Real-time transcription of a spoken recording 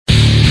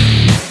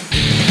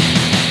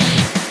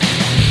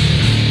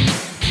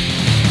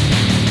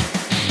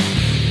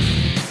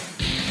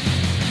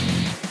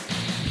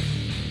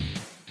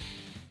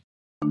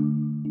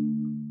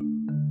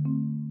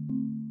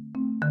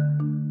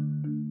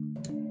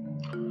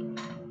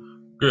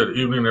Good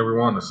evening,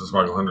 everyone. This is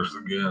Michael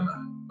Henderson again,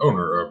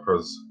 owner of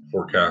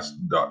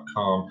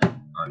PresForecast.com.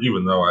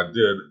 Even though I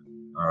did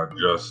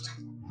just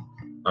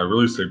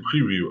release a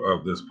preview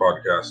of this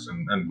podcast,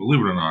 and believe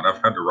it or not,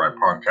 I've had to write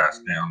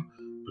podcast down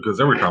because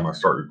every time I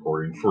start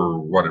recording, for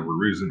whatever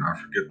reason, I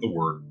forget the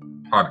word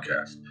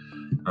podcast.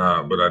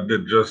 But I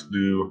did just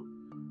do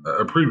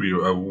a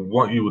preview of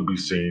what you would be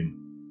seeing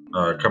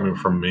coming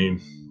from me,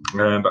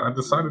 and I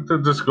decided to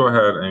just go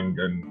ahead and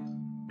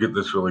get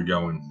this really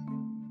going.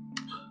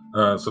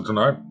 So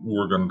tonight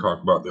we're going to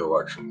talk about the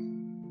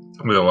election.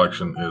 The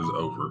election is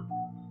over.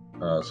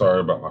 Sorry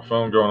about my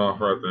phone going off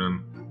right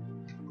then.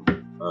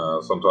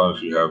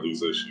 Sometimes you have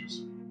these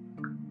issues.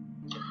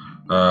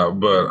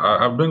 But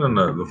I've been in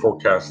the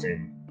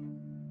forecasting,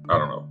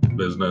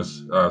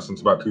 business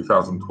since about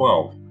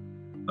 2012,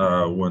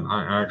 when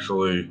I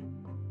actually,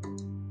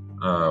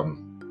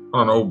 on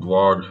an old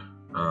blog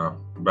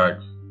back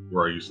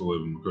where I used to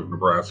live in McCook,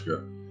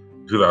 Nebraska,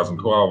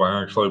 2012,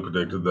 I actually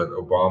predicted that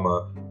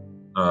Obama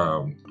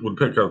would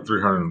pick up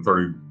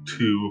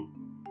 332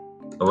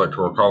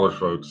 electoral college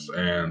votes,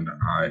 and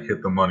I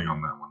hit the money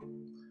on that one.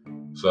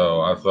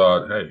 So I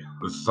thought, hey,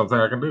 this is something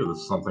I can do. This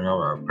is something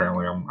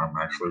I'm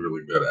actually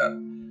really good at.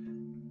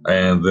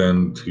 And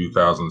then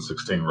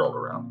 2016 rolled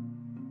around.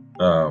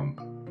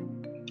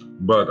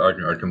 But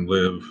I can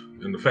live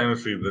in the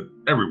fantasy that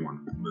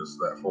everyone missed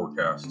that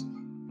forecast.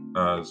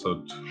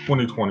 So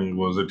 2020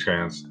 was a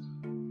chance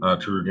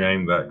to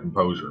regain that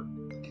composure.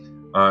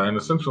 And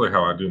essentially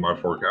how I do my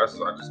forecasts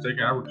is I just take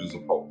averages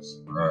of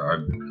polls. I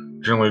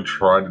generally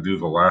try to do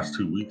the last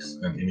 2 weeks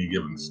in any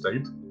given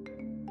state.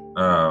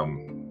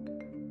 And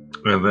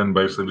then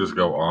basically just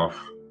go off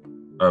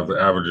of the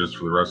averages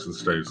for the rest of the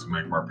states to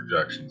make my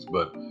projections.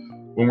 But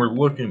when we're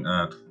looking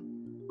at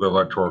the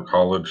Electoral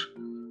College,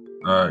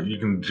 you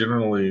can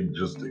generally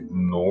just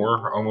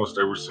ignore almost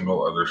every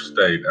single other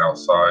state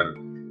outside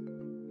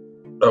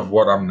of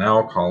what I'm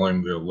now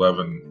calling the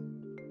 11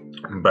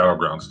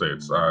 battleground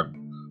states.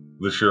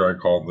 This year I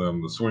called them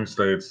the swing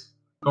states.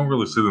 Don't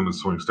really see them as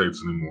swing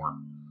states anymore.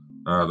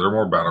 They're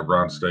more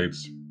battleground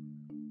states.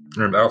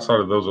 And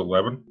outside of those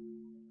 11,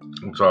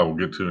 which I will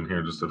get to in here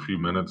in just a few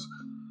minutes,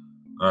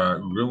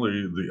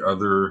 really the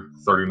other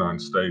 39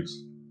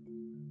 states,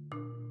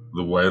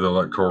 the way the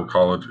Electoral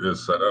College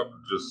is set up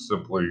just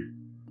simply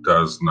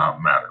does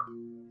not matter.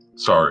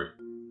 Sorry,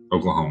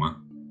 Oklahoma.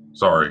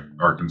 Sorry,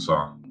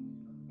 Arkansas.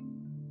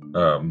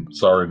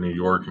 Sorry, New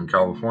York and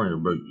California,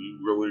 but you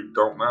really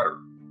don't matter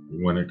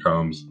when it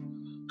comes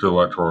to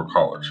Electoral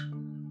College.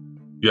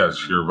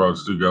 Yes, your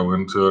votes do go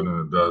into it,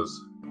 and it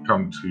does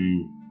come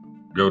to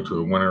go to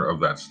a winner of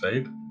that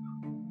state.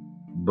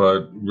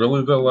 But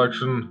really, the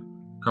election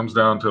comes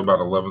down to about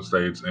 11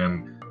 states,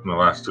 and in the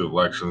last two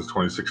elections,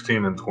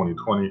 2016 and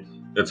 2020,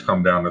 it's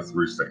come down to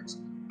 3 states: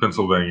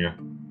 Pennsylvania,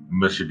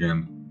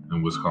 Michigan,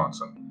 and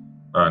Wisconsin.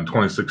 In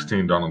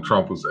 2016, Donald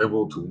Trump was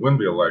able to win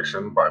the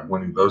election by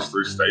winning those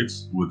 3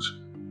 states, which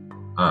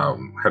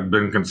had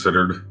been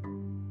considered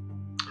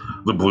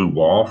the blue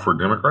wall for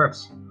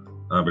Democrats.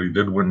 But he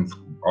did win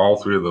all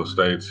 3 of those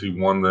states. He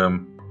won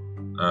them,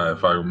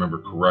 if I remember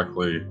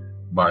correctly,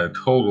 by a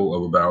total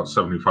of about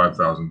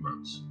 75,000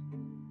 votes.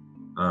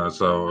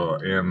 So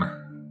in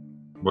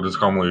what is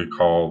commonly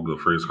called the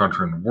freest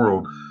country in the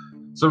world,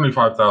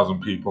 75,000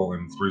 people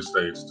in 3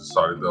 states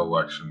decided the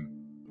election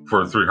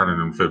for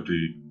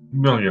 350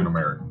 million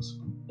Americans.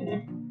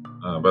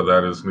 But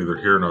that is neither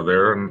here nor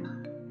there, and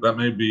that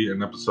may be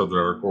an episode that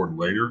I record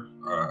later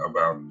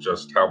about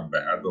just how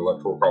bad the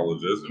Electoral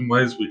College is and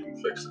ways we can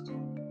fix it.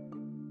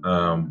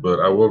 But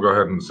I will go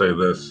ahead and say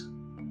this,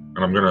 and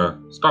I'm going to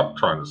stop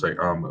trying to say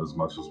as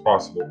much as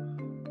possible.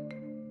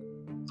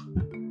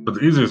 But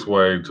the easiest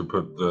way to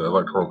put the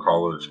Electoral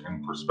College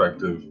in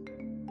perspective,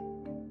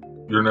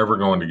 you're never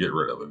going to get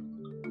rid of it.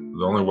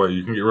 The only way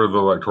you can get rid of the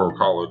Electoral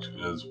College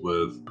is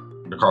with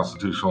a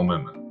constitutional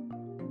amendment.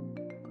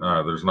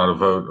 There's not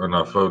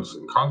enough votes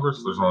in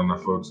Congress. There's not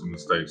enough votes in the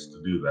states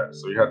to do that.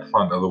 So you have to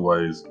find other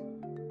ways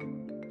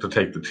to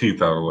take the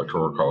teeth out of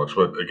Electoral College.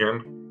 But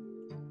again,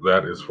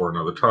 that is for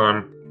another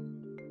time,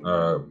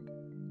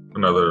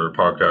 another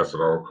podcast that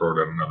I'll record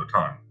at another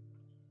time.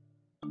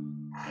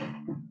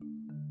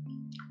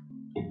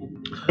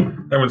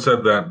 Having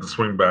said that, to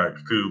swing back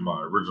to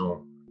my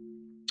original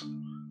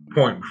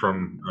point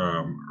from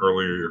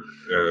earlier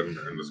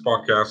in this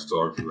podcast,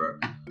 sorry for that.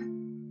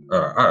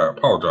 I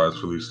apologize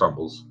for these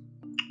stumbles.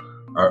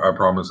 I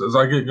promise as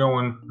I get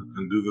going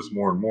and do this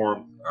more and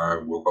more, I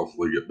will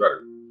hopefully get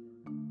better.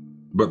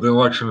 But the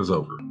election is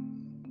over.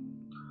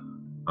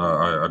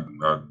 I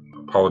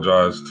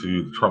apologize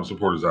to the Trump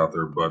supporters out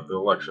there, but the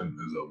election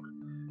is over.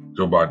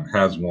 Joe Biden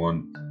has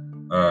won.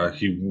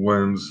 He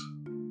wins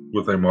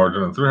with a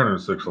margin of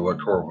 306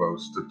 electoral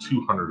votes to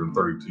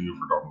 232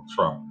 for Donald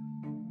Trump.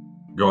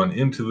 Going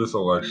into this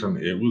election,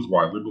 it was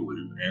widely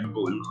believed, and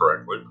believed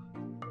correctly,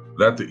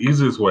 that the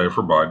easiest way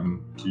for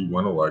Biden to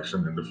win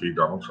election and defeat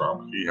Donald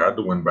Trump, he had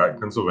to win back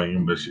Pennsylvania,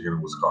 Michigan,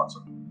 and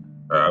Wisconsin.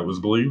 It was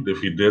believed if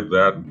he did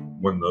that,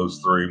 win those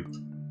 3,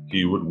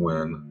 he would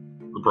win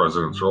the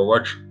presidential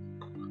election.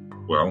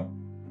 Well,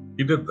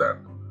 he did that.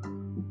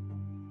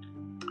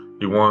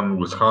 He won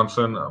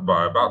Wisconsin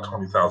by about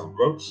 20,000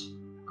 votes,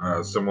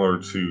 similar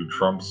to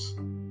Trump's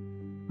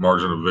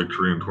margin of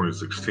victory in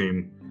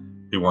 2016.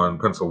 He won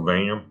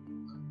Pennsylvania.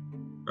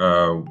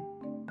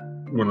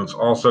 When it's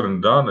all said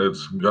and done,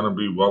 it's going to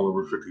be well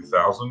over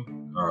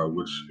 50,000,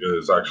 which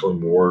is actually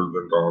more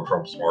than Donald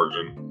Trump's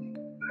margin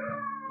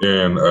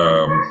in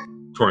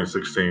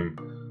 2016.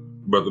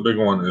 But the big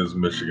one is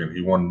Michigan.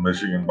 He won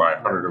Michigan by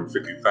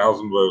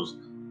 150,000 votes,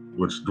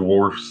 which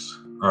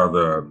dwarfs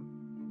the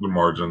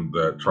margin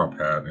that Trump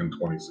had in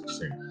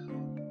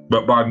 2016.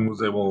 But Biden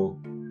was able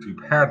to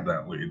pad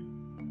that lead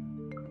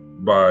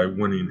by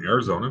winning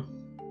Arizona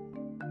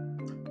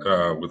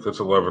with its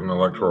 11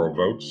 electoral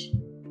votes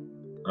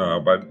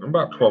by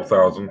about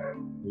 12,000, a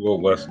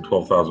little less than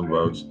 12,000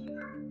 votes,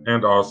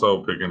 and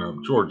also picking up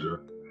Georgia,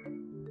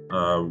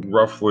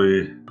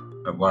 roughly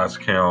at last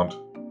count,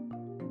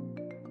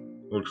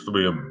 looks to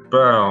be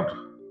about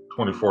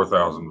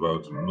 24,000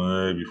 votes,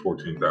 maybe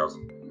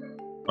 14,000.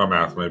 My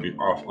math may be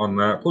off on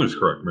that. Please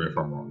correct me if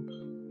I'm wrong.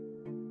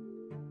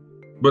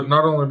 But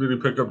not only did he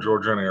pick up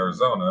Georgia and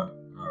Arizona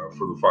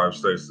for the 5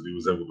 states that he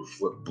was able to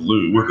flip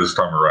blue this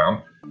time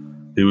around,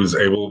 he was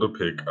able to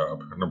pick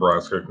up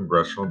Nebraska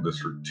Congressional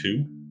District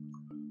 2,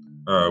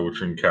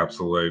 which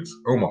encapsulates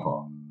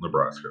Omaha,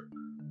 Nebraska.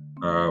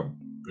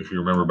 If you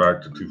remember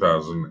back to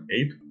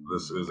 2008,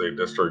 this is a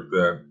district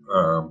that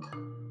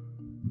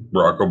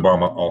Barack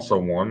Obama also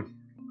won.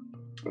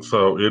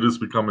 So it is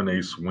becoming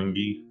a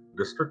swingy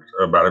district,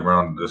 a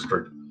battleground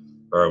district.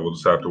 We'll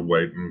just have to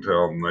wait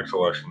until the next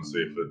election to see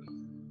if it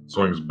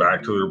swings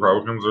back to the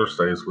Republicans or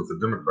stays with the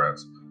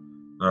Democrats.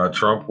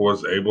 Trump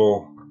was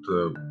able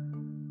to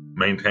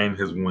maintain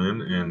his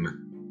win in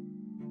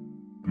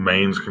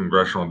Maine's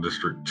Congressional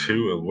District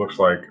 2. It looks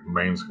like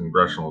Maine's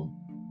Congressional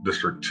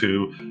District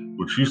 2,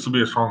 which used to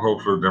be a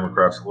stronghold for the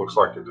Democrats, it looks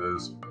like it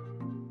is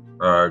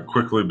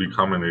quickly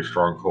becoming a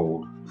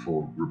stronghold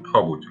for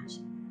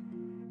Republicans.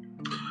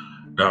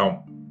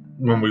 Now,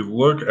 when we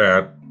look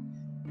at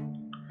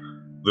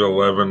the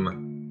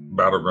 11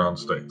 battleground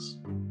states,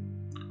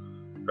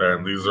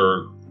 and these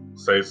are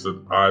states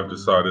that I've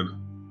decided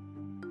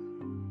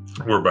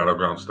were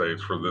battleground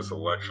states for this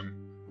election.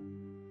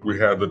 We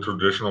had the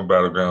traditional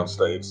battleground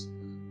states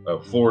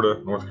of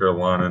Florida, North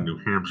Carolina, New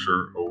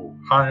Hampshire,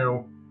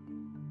 Ohio,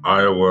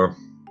 Iowa,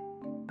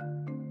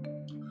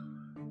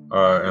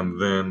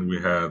 and then we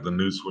had the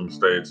new swing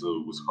states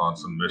of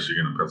Wisconsin,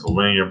 Michigan, and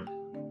Pennsylvania,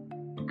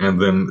 and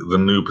then the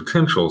new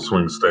potential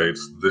swing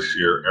states this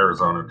year,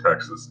 Arizona,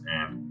 Texas,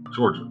 and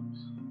Georgia.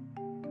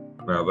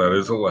 Now that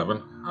is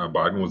 11.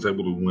 Biden was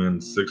able to win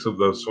 6 of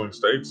those swing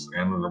states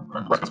and the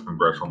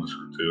Congressional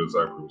District 2, as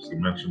I previously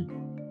mentioned.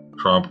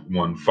 Trump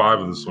won 5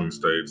 of the swing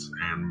states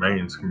and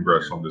Maine's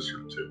Congressional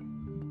District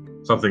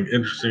 2. Something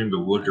interesting to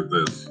look at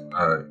this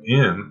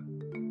in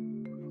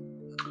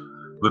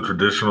the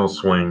traditional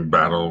swing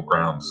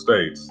battleground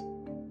states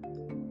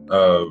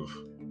of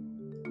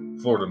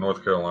Florida,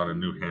 North Carolina,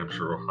 New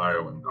Hampshire,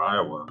 Ohio, and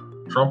Iowa.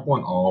 Trump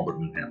won all but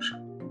New Hampshire.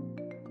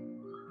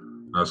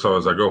 So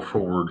as I go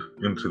forward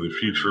into the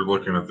future,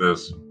 looking at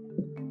this,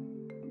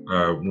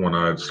 when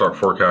I start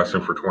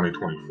forecasting for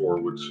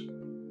 2024, which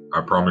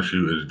I promise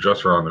you is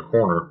just around the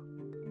corner,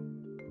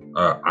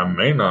 I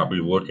may not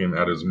be looking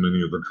at as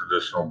many of the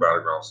traditional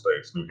battleground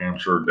states. New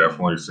Hampshire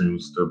definitely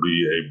seems to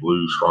be a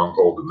blue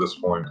stronghold at this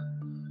point.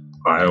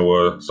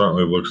 Iowa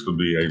certainly looks to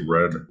be a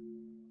red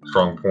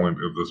strong point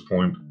at this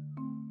point.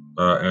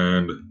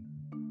 And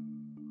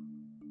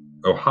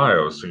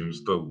Ohio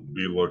seems to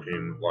be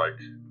looking like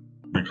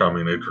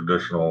becoming a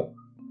traditional,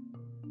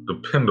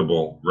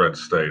 dependable red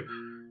state.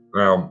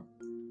 Now,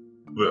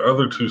 the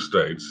other 2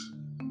 states,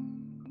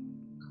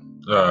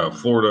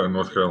 Florida and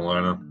North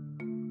Carolina,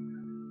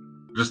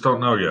 just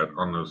don't know yet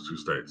on those 2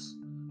 states.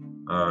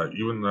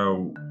 Even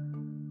though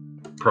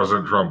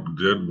President Trump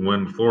did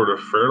win Florida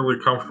fairly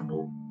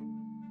comfortable,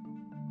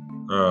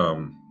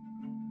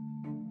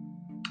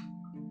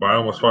 by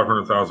almost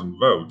 500,000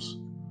 votes,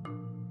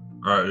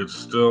 it's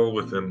still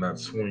within that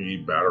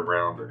swingy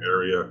battleground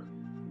area.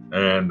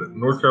 And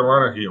North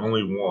Carolina, he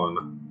only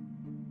won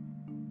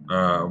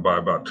by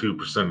about 2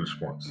 percentage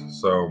points.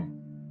 So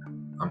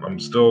I'm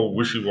still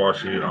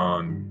wishy-washy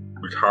on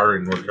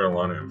retiring North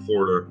Carolina and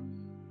Florida,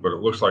 but it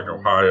looks like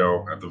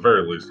Ohio, at the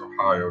very least,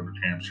 Ohio, New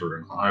Hampshire,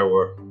 and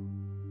Iowa,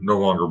 no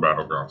longer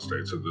battleground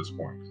states at this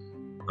point.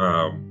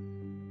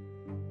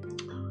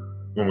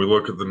 When we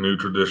look at the new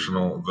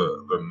traditional,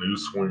 the new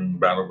swing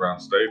battleground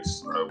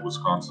states,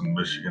 Wisconsin,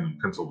 Michigan, and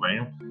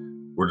Pennsylvania,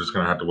 we're just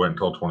going to have to wait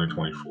until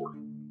 2024.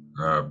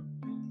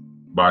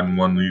 Biden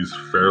won these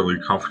fairly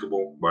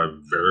comfortable by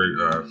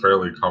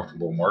fairly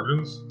comfortable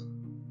margins,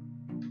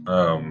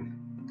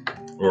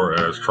 or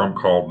as Trump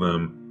called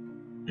them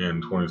in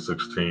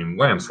 2016,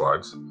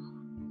 landslides.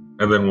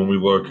 And then when we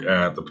look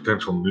at the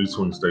potential new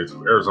swing states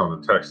of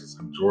Arizona, Texas,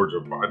 and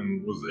Georgia,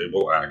 Biden was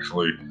able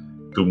actually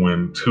to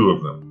win 2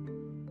 of them.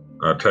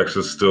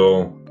 Texas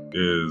still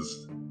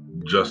is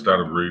just out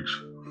of reach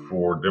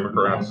for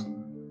Democrats.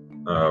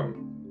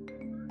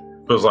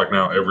 But Feels like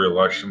now every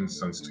election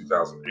since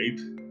 2008,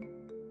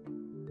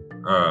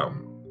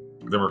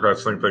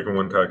 Democrats think they can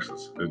win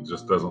Texas. It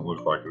just doesn't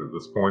look like it at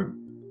this point.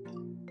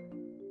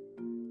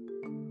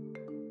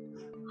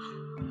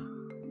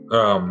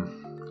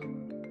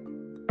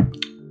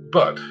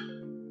 But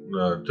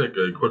take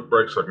a quick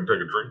break so I can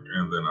take a drink,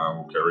 and then I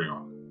will carry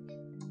on.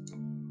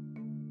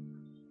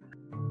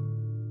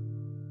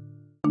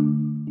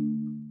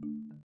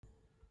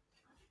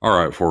 All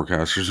right,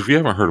 forecasters, if you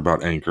haven't heard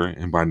about Anchor,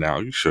 and by now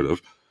you should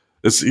have,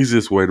 it's the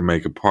easiest way to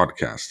make a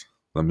podcast.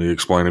 Let me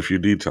explain a few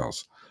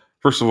details.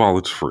 First of all,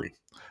 it's free.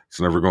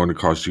 It's never going to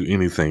cost you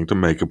anything to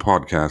make a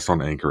podcast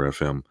on Anchor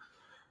FM.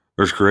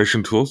 There's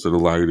creation tools that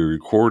allow you to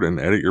record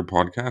and edit your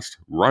podcast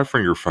right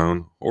from your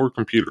phone or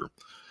computer.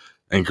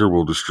 Anchor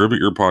will distribute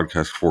your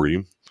podcast for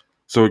you,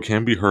 so it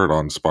can be heard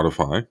on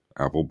Spotify,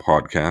 Apple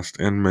Podcast,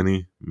 and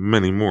many,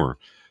 many more.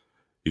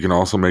 You can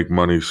also make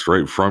money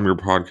straight from your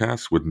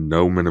podcast with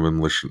no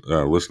minimum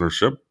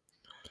listenership.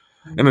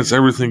 And it's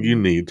everything you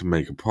need to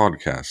make a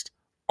podcast,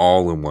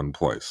 all in one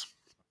place.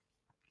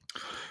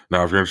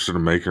 Now, if you're interested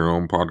in making your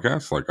own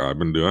podcast, like I've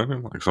been doing,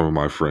 and like some of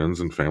my friends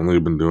and family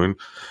have been doing,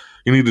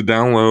 you need to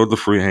download the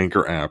free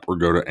Anchor app or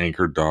go to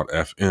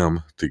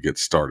anchor.fm to get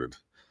started.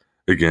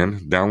 Again,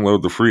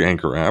 download the free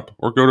Anchor app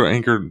or go to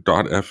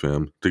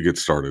anchor.fm to get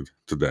started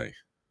today.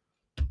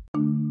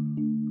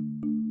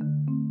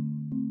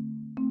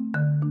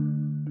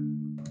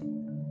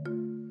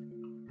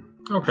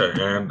 Okay,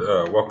 and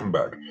welcome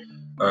back.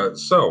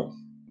 So,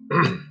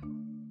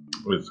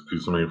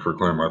 excuse me for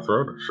clearing my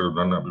throat. I should have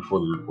done that before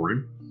the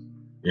recording.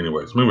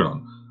 Anyways, moving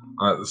on.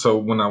 So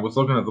when I was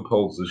looking at the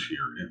polls this year,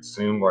 it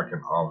seemed like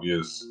an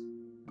obvious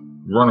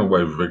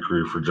runaway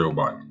victory for Joe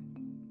Biden.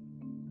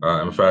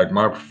 In fact,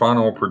 my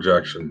final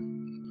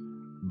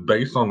projection,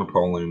 based on the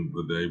polling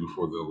the day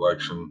before the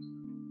election,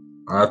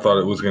 I thought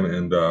it was going to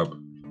end up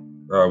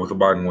with a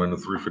Biden win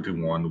of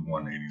 351 to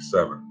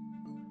 187.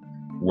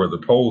 Where the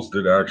polls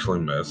did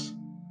actually miss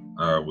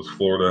was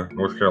Florida,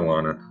 North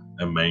Carolina,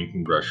 and Maine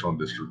Congressional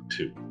District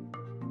 2.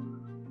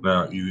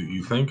 Now,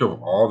 you think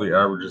of all the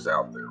averages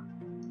out there,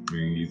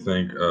 and you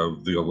think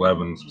of the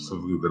 11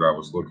 specifically that I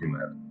was looking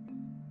at.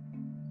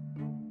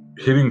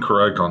 Hitting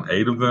correct on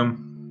 8 of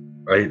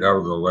them, 8 out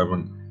of the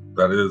 11,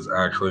 that is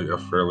actually a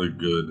fairly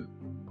good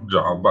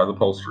job by the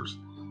pollsters.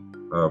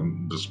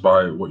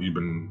 Despite what you've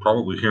been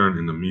probably hearing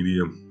in the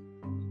media,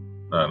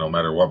 no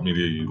matter what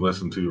media you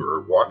listen to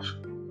or watch,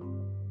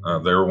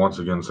 they were once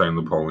again saying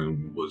the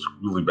polling was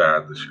really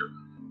bad this year.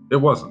 It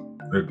wasn't.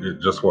 It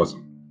just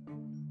wasn't.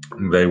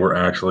 They were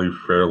actually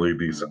fairly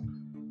decent.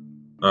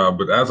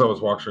 But as I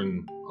was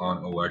watching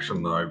on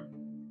election night,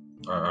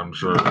 I'm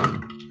sure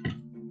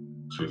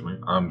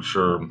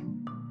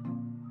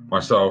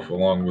myself,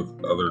 along with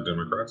other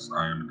Democrats,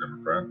 I am a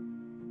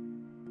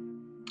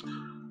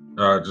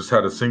Democrat, just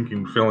had a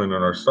sinking feeling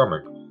in our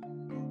stomach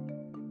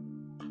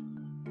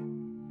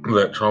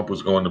that Trump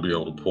was going to be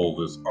able to pull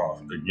this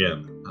off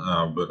again.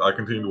 But I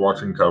continued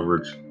watching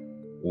coverage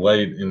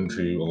late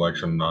into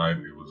election night.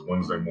 It was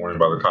Wednesday morning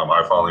by the time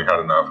I finally had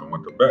enough and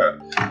went to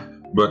bed.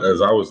 But as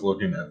I was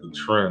looking at the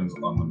trends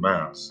on the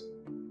maps,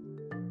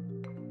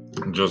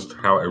 just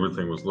how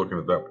everything was looking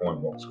at that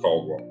point, what was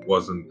called, what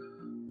wasn't,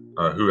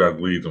 who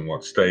had leads in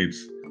what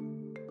states,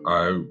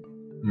 I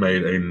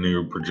made a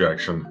new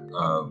projection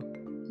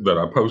that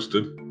I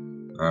posted.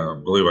 I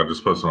believe I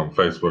just posted on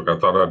Facebook. I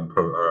thought I'd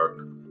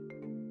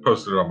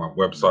posted it on my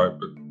website,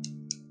 but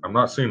I'm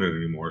not seeing it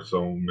anymore,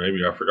 so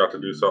maybe I forgot to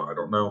do so. I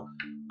don't know.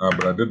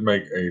 But I did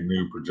make a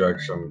new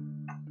projection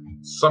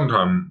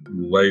sometime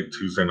late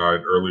Tuesday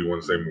night, early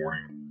Wednesday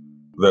morning,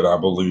 that I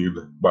believed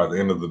by the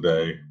end of the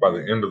day, by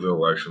the end of the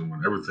election,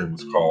 when everything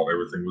was called,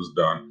 everything was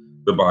done,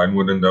 that Biden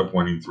would end up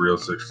winning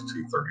 306 to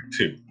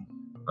 232.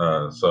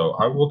 So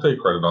I will take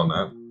credit on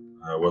that.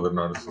 Whether or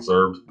not it's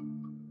deserved,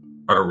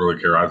 I don't really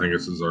care. I think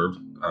it's deserved,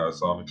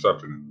 so I'm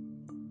accepting it.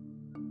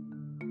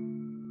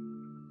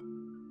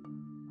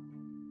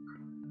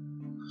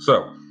 So,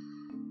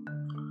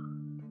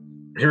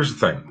 here's the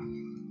thing.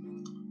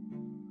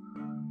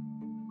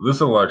 This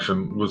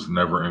election was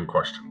never in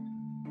question.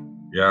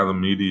 Yeah, the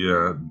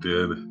media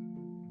did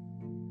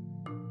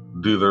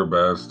do their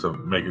best to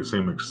make it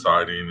seem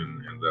exciting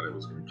and that it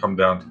was going to come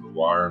down to the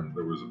wire, and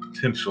there was a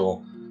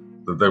potential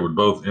that they would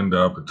both end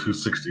up at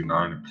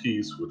 269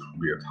 apiece, which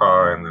would be a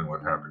tie, and then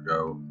would have to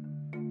go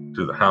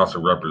to the House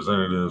of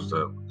Representatives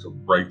to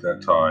break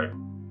that tie,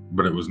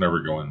 but it was never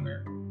going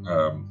there.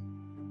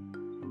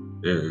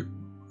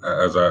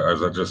 As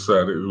I just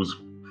said, it was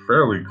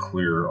fairly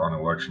clear on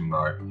election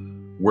night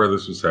where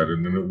this was headed,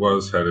 and it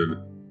was headed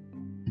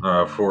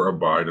for a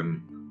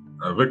Biden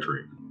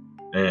victory.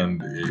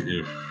 And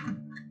if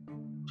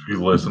you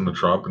listen to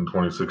Trump in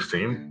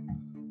 2016,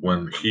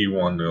 when he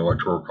won the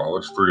Electoral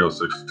College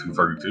 306 to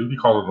 232, he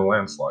called it a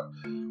landslide,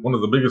 one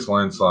of the biggest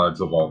landslides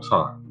of all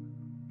time.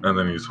 And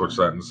then he switched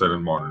that and said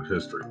in modern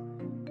history.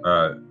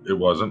 It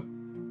wasn't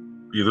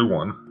either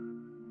one.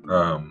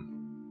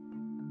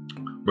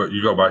 But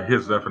you go by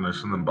his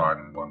definition, then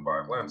Biden won by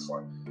a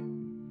landslide.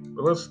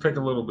 But let's take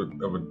a little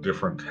bit of a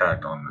different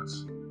tack on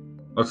this.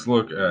 let's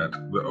look at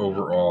the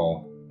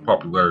overall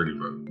popularity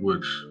vote,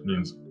 which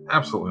means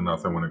absolutely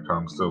nothing when it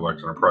comes to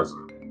electing a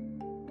president.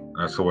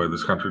 That's the way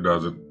this country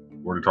does it.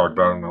 We already talked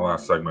about it in the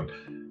last segment.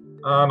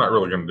 I'm not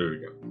really going to do it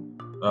again.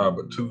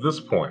 But to this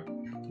point,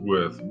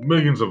 with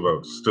millions of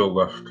votes still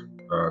left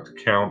to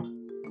count,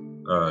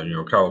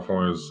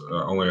 California's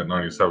only at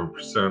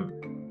 97%.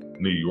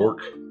 New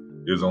York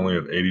is only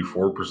at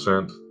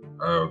 84%.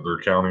 They're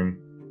counting.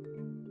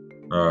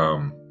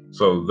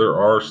 So there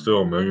are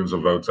still millions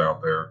of votes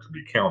out there to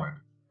be counted.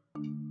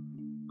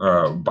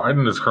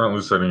 Biden is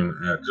currently sitting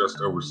at just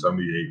over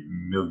 78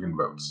 million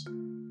votes.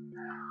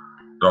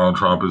 Donald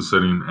Trump is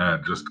sitting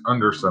at just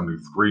under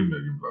 73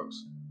 million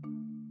votes.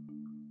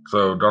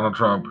 So Donald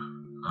Trump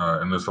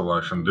in this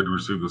election did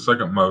receive the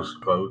second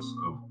most votes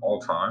of all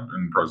time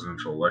in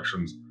presidential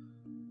elections.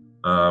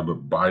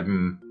 But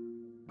Biden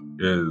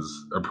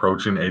is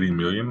approaching 80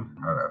 million.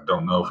 I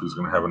don't know if he's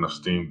going to have enough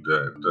steam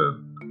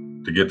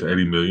to get to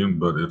 80 million,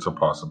 but it's a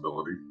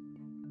possibility.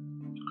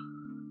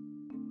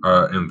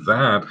 And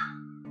that,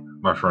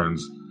 my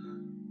friends,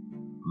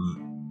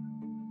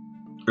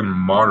 in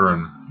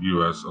modern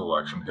U.S.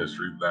 election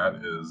history,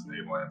 that is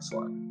a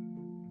landslide.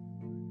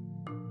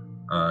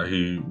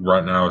 He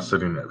right now is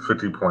sitting at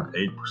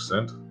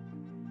 50.8%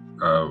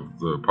 of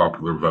the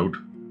popular vote.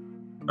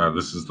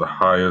 This is the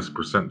highest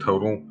percent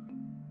total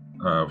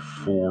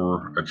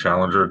for a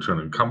challenger to an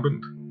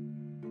incumbent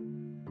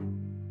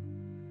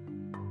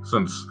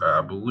since,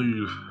 I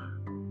believe,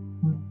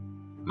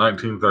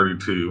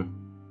 1932,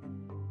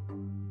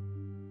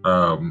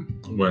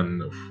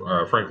 when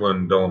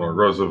Franklin Delano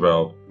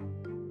Roosevelt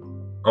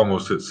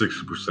almost hit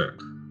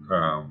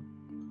 60%.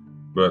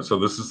 But so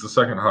this is the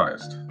second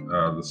highest.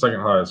 The second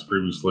highest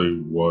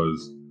previously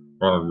was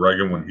Ronald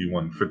Reagan when he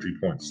won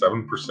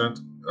 50.7%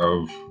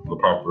 of the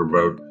popular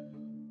vote.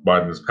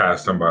 Biden has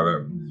passed him by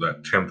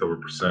that 10th of a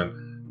percent,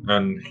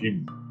 and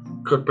he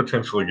could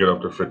potentially get up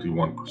to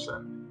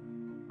 51%.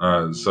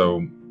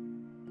 So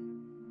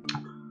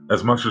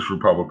as much as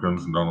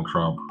Republicans and Donald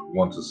Trump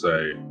want to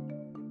say,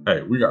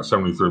 hey, we got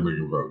 73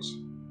 million votes.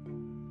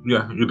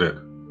 Yeah, you did.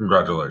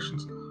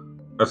 Congratulations.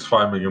 That's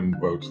 5 million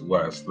votes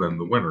less than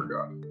the winner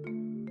got.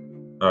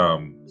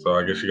 So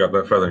I guess you got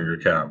that feather in your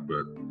cap,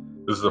 but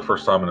this is the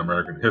first time in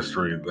American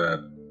history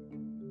that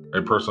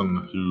a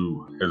person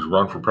who has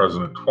run for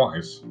president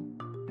twice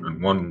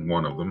and won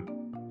one of them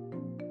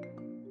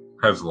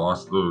has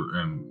lost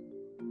and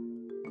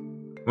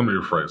let me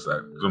rephrase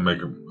that to make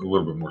it a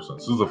little bit more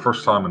sense. This is the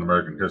first time in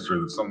American history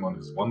that someone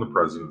has won the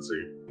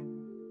presidency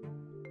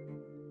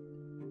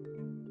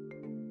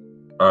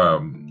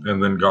and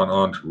then gone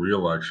on to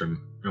re-election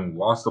and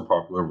lost the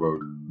popular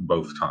vote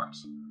both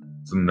times.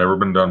 It's never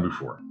been done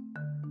before.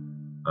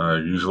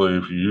 Usually,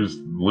 if you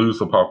lose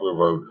the popular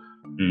vote,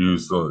 you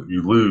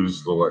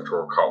lose the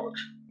Electoral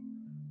College.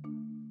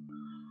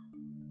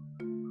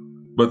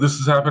 But this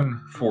has happened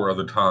 4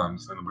 other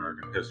times in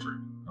American history.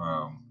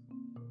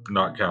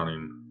 Not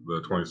counting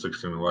the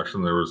 2016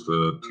 election, there was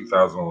the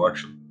 2000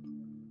 election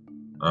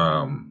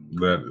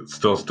that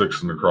still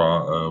sticks in the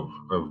craw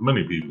of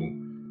many people,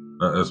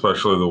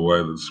 especially the way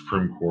that the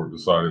Supreme Court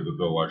decided that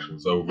the election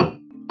was over.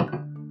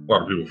 A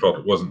lot of people felt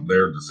it wasn't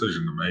their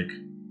decision to make.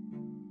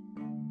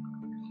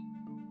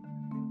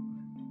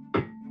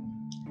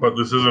 But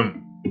this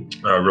isn't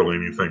really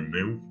anything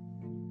new.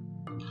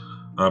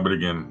 But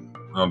again,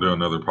 I'll do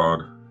another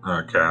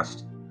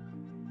podcast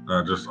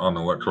just on the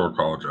Electoral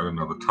College at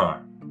another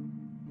time.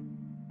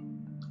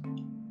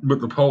 But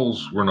the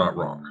polls were not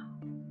wrong.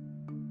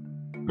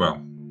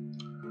 Well,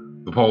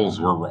 the polls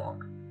were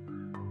wrong,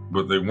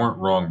 but they weren't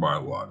wrong by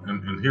a lot.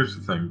 And here's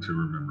the thing to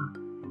remember.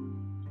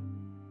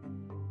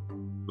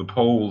 The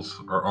polls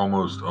are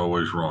almost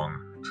always wrong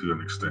to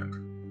an extent.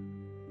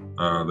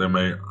 They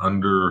may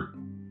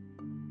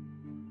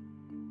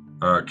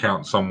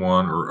count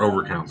someone or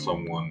overcount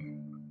someone,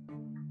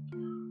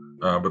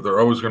 but they're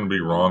always going to be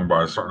wrong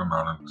by a certain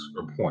amount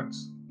of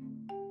points.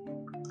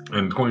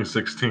 In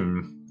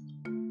 2016,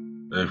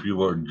 if you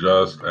look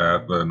just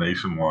at the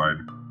nationwide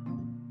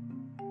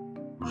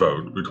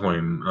vote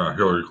between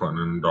Hillary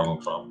Clinton and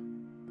Donald Trump,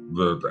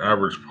 the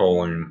average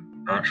polling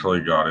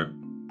actually got it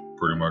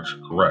pretty much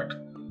correct.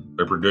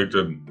 They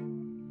predicted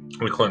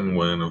a Clinton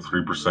win of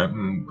 3%,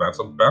 and that's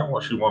about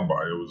what she won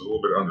by. It was a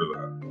little bit under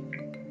that.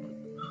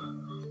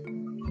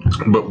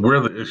 But where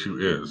the issue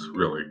is,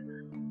 really,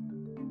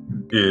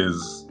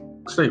 is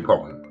state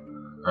polling.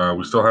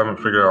 We still haven't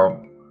figured out,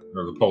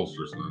 the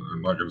pollsters,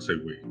 I'm not going to say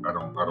we. I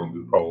don't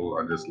do polls,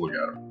 I just look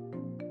at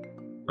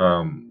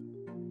them.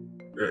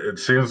 It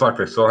seems like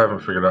they still haven't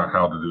figured out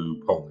how to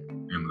do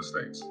polling in the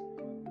states.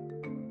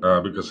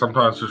 Because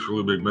sometimes there's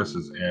really big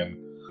misses, and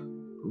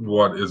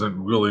what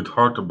isn't really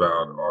talked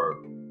about are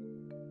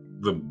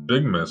the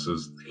big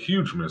misses.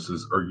 Huge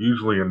misses are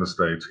usually in the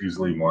states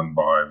easily won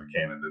by the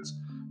candidates,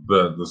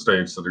 the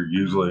states that are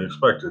usually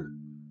expected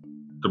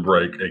to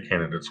break a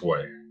candidate's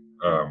way.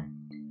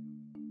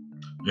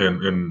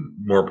 In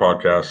more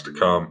podcasts to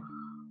come,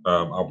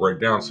 I'll break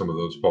down some of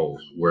those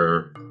polls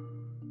where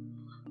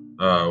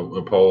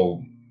a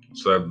poll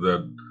said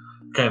that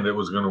candidate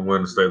was going to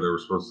win a state they were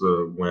supposed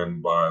to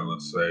win by,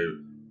 let's say,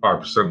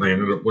 5%. They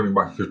ended up winning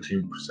by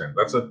 15%.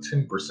 That's a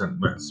 10%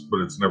 miss, but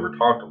it's never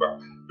talked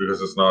about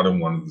because it's not in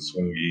one of the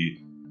swingy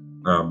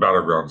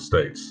battleground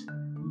states.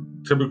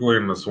 Typically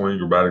in the swing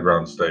or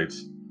battleground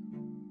states,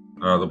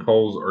 the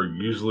polls are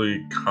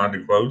usually kind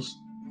of close,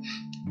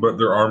 but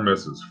there are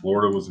misses.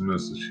 Florida was a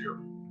miss this year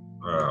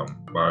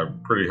by a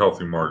pretty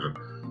healthy margin.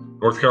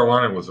 North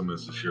Carolina was a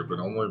miss this year, but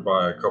only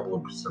by a couple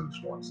of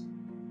percentage points.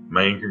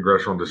 Maine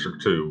Congressional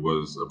District 2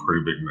 was a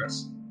pretty big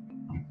miss.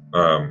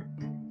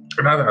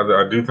 And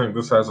I do think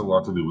this has a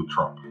lot to do with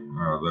Trump.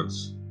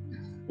 That's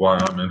why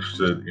I'm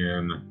interested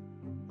in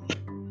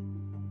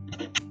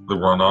the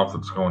runoff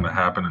that's going to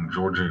happen in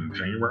Georgia in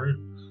January,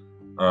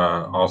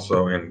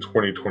 also in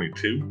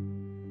 2022,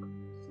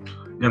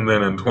 and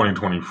then in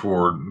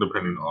 2024,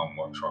 depending on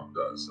what Trump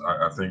does.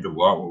 I think a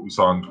lot what we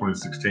saw in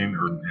 2016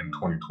 or in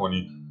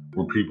 2020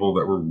 were people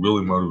that were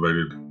really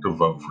motivated to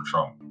vote for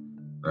Trump.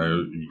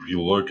 If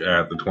you look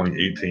at the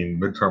 2018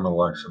 midterm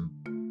election,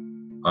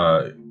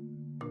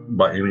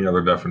 by any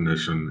other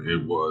definition,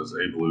 it was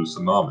a blue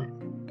tsunami.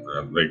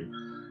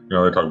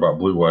 They talk about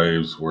blue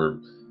waves where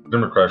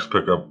Democrats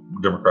pick up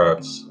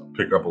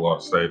a lot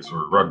of states,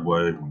 or a red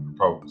wave when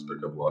Republicans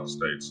pick up a lot of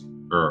states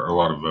or a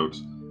lot of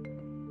votes.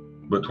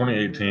 But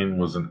 2018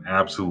 was an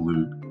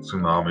absolute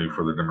tsunami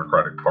for the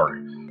Democratic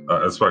Party,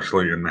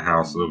 especially in the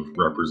House of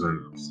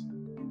Representatives.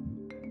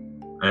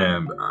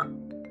 And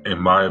in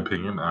my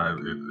opinion,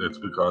 it's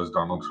because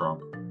Donald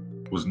Trump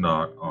was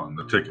not on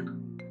the ticket.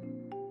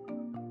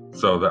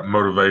 So that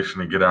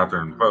motivation to get out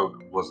there and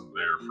vote wasn't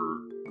there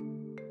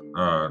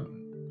for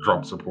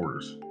Trump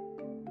supporters.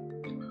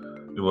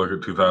 You look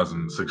at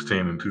 2016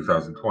 and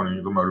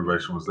 2020, the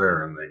motivation was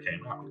there and they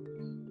came out.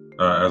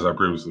 As I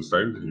previously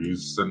stated,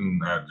 he's sitting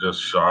at just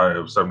shy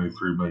of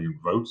 73 million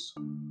votes.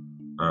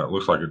 It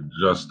looks like it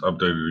just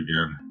updated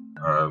again.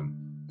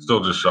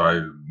 Still just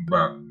shy,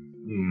 about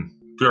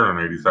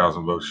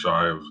 380,000 votes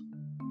shy of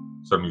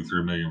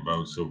 73 million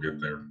votes. He'll get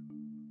there,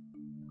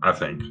 I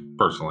think,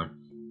 personally.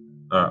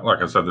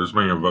 Like I said, there's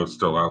million votes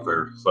still out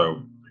there,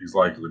 so he's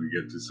likely to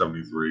get to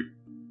 73.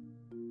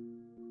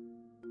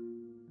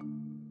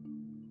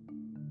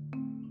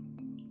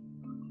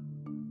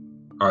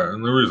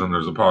 And the reason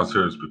there's a pause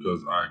here is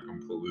because I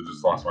completely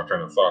just lost my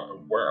train of thought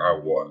of where I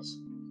was.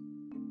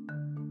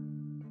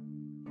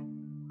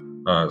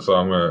 So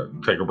I'm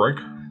going to take a break.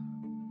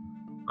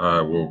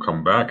 We'll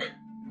come back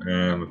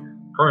and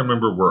try to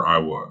remember where I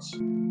was.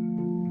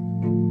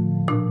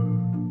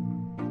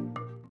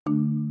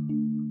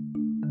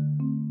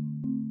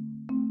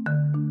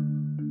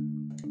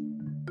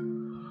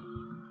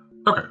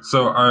 Okay,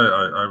 so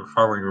I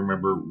finally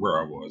remember where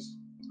I was.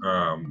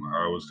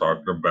 I was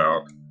talking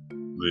about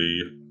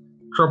the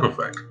Trump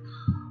effect.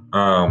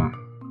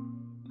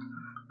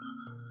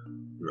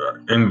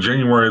 In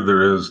January,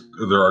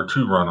 there are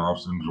two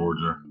runoffs in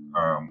Georgia.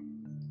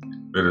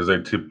 It has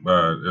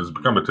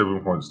become a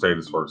tipping point state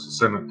as far as the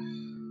Senate.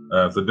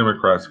 If the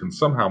Democrats can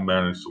somehow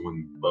manage to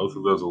win both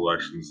of those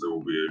elections, there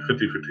will be a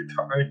 50-50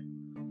 tie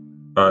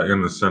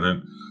in the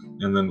Senate,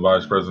 and then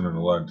Vice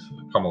President-elect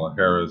Kamala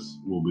Harris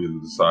will be the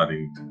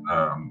deciding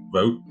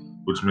vote,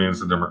 which means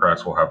the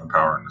Democrats will have the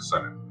power in the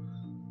Senate.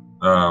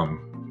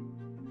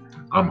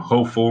 I'm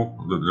hopeful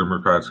that the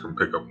Democrats can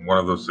pick up one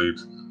of those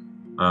seats,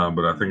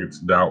 but I think it's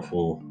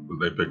doubtful that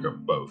they pick up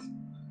both.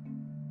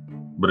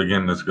 But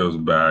again, this goes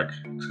back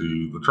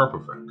to the Trump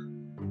effect.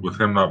 With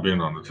him not being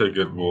on the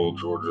ticket, will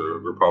Georgia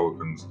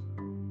Republicans,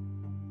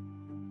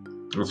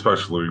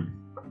 especially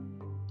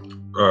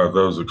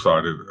those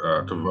excited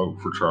to vote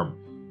for Trump,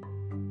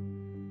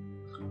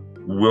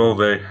 will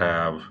they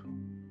have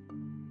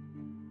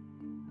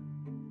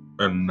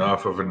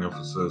enough of an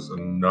emphasis,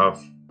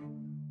 enough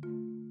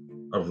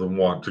of the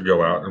want to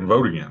go out and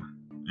vote again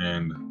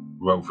and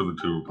vote for the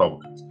two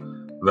Republicans?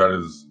 That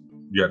is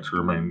yet to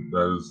remain.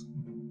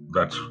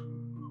 That's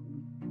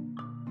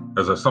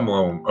as I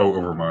stumble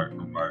over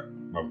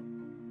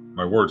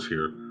my words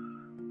here,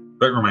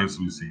 that remains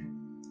to be seen.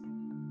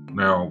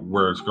 Now,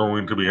 where it's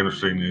going to be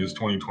interesting is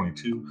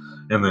 2022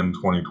 and then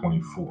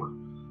 2024,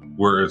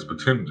 where there's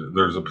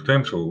a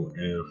potential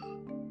if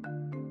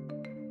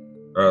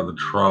the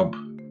Trump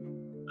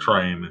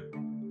train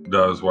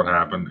does what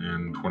happened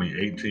in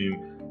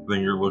 2018,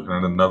 then you're looking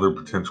at another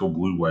potential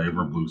blue wave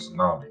or blue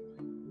tsunami.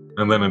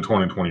 And then in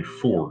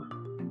 2024,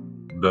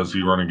 does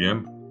he run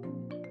again?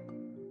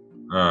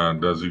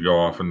 Does he go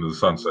off into the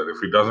sunset?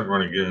 If he doesn't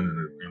run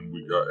again and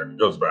it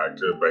goes back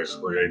to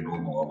basically a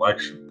normal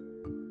election,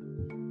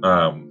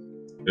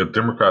 if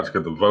Democrats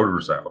get the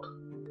voters out,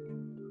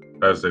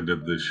 as they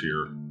did this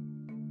year,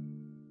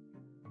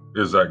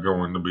 is that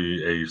going to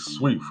be a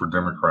sweep for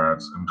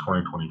Democrats in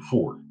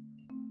 2024?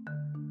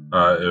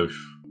 If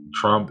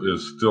Trump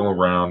is still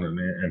around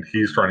and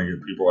he's trying to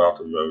get people out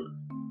to vote,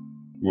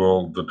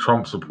 will the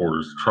Trump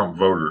supporters, Trump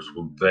voters,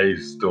 will they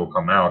still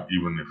come out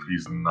even if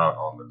he's not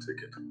on the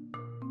ticket?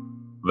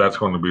 That's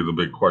going to be the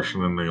big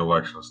question in the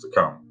elections to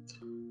come.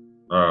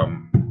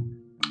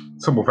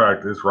 Simple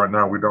fact is, right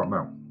now we don't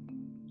know.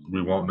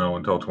 we won't know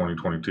until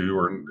 2022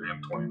 or in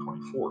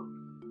 2024.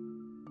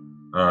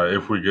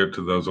 If we get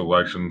to those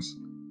elections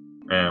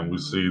and we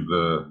see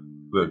the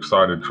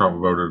excited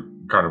Trump voter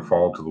kind of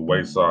fall to the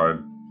wayside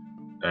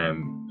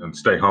and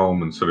stay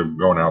home instead of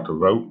going out to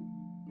vote,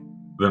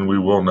 then we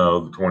will know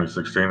that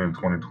 2016 and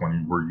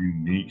 2020 were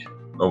unique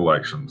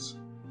elections.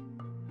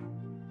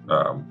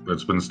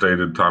 It's been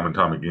stated time and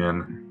time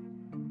again,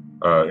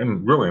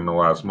 and really in the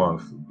last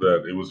month,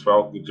 that it was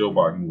felt that Joe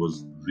Biden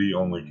was the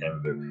only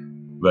candidate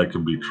that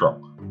could beat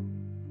Trump.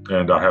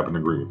 And I happen to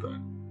agree with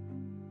that.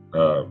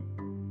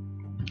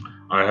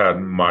 I had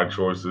my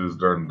choices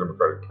during the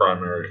Democratic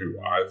primary who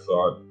I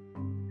thought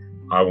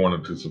I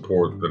wanted to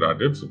support, that I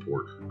did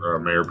support.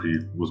 Mayor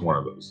Pete was one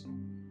of those.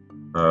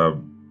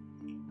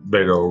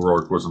 Beto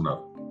O'Rourke was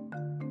another.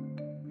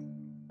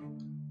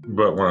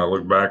 But when I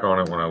look back on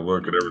it, when I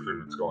look at everything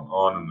that's going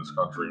on in this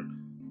country,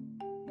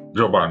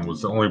 Joe Biden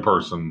was the only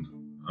person,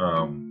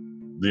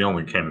 the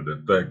only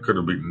candidate that could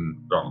have beaten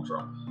Donald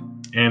Trump.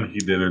 And he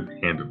did it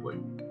handedly.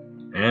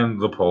 And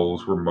the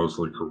polls were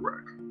mostly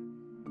correct.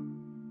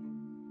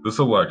 This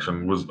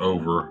election was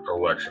over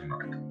election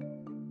night.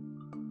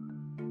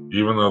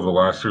 Even though the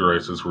last two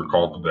races were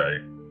called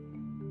today,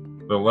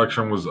 the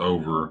election was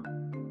over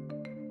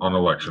on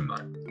election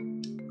night.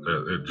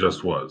 It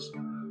just was.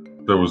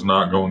 There was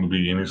not going to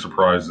be any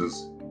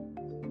surprises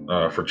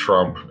for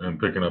Trump in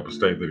picking up a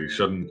state that he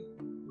shouldn't,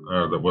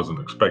 that wasn't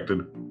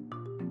expected.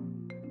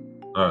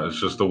 It's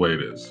just the way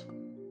it is.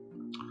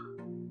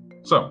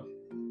 So,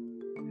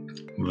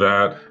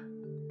 that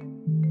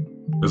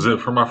is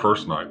it for my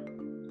first night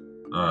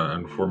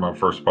and for my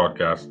first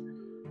podcast.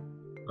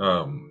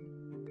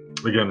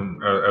 Again,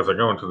 as I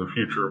go into the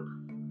future,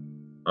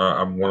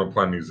 I want to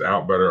plan these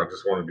out better. I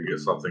just wanted to get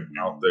something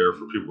out there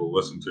for people to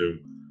listen to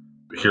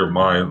hear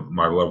my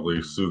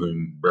lovely,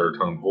 soothing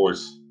baritone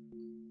voice.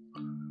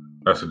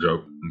 That's a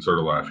joke. Insert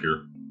a laugh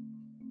here.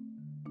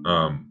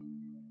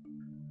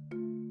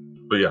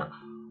 But yeah,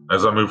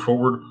 as I move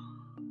forward,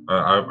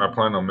 I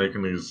plan on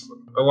making these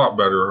a lot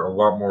better, a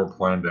lot more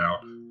planned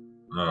out.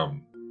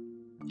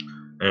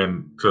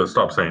 And to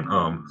stop saying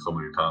so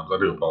many times, I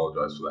do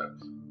apologize for that.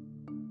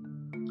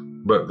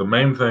 But the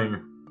main thing,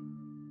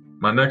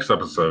 my next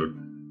episode,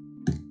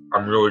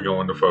 I'm really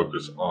going to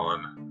focus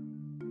on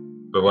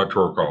the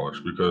Electoral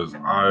College, because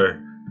I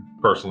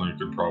personally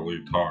could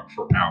probably talk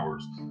for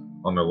hours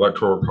on the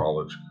Electoral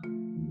College,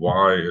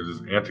 why it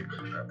is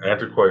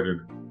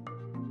antiquated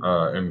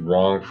and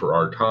wrong for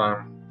our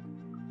time,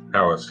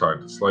 how it's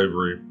tied to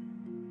slavery,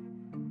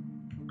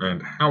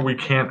 and how we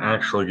can't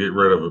actually get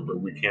rid of it, but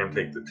we can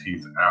take the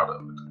teeth out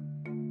of it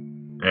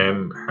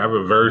and have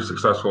a very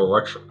successful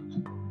election.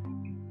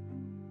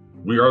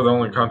 We are the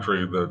only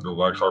country that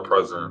elects our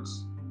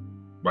presidents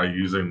by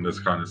using this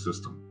kind of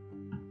system.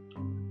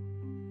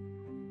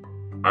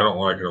 I don't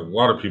like it. A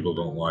lot of people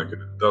don't like it.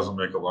 It doesn't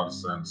make a lot of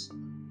sense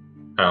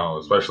how,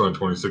 especially in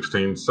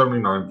 2016,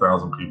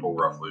 79,000 people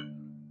roughly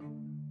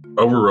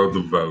overrode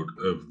the vote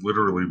of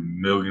literally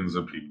millions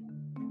of people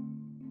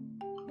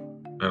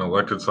and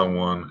elected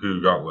someone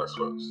who got less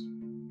votes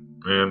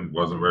and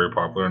wasn't very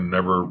popular and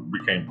never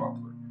became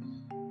popular.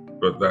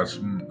 But that's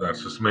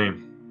just me.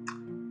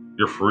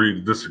 You're free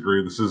to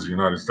disagree. This is the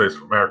United States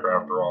of America,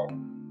 after all.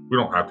 We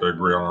don't have to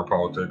agree on our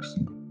politics.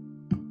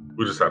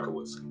 We just have to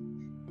listen.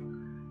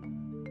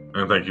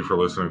 And thank you for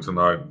listening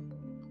tonight.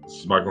 This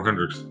is Michael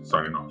Hendricks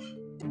signing off.